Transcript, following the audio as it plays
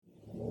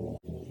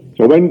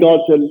So when God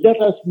said, let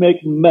us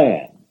make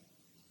man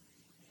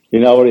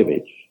in our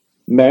image,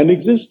 man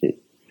existed.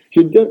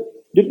 He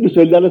didn't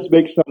say, let us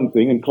make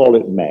something and call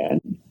it man.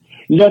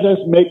 Let us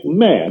make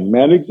man.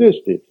 Man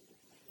existed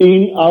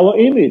in our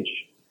image.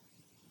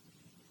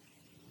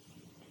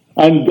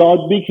 And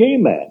God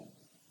became man.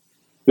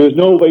 There's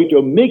no way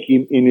to make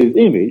him in his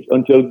image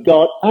until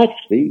God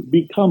actually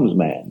becomes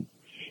man.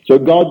 So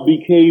God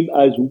became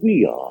as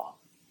we are,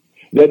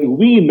 that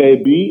we may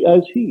be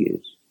as he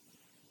is.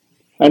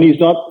 And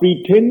he's not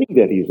pretending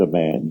that he's a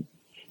man.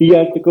 He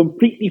has to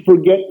completely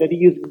forget that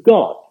he is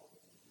God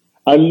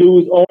and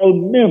lose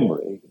all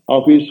memory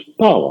of his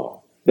power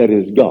that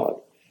is God.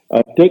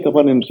 And take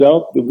upon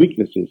himself the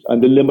weaknesses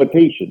and the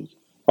limitations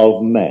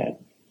of man.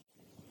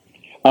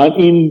 And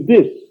in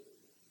this,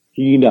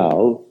 he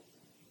now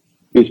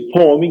is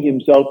forming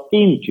himself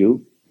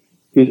into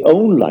his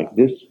own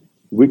likeness,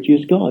 which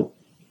is God.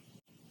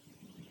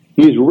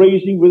 He is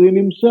raising within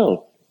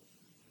himself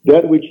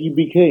that which he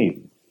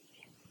became,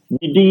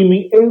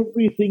 redeeming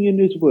everything in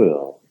this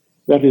world.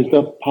 That is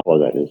the power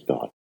that is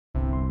God.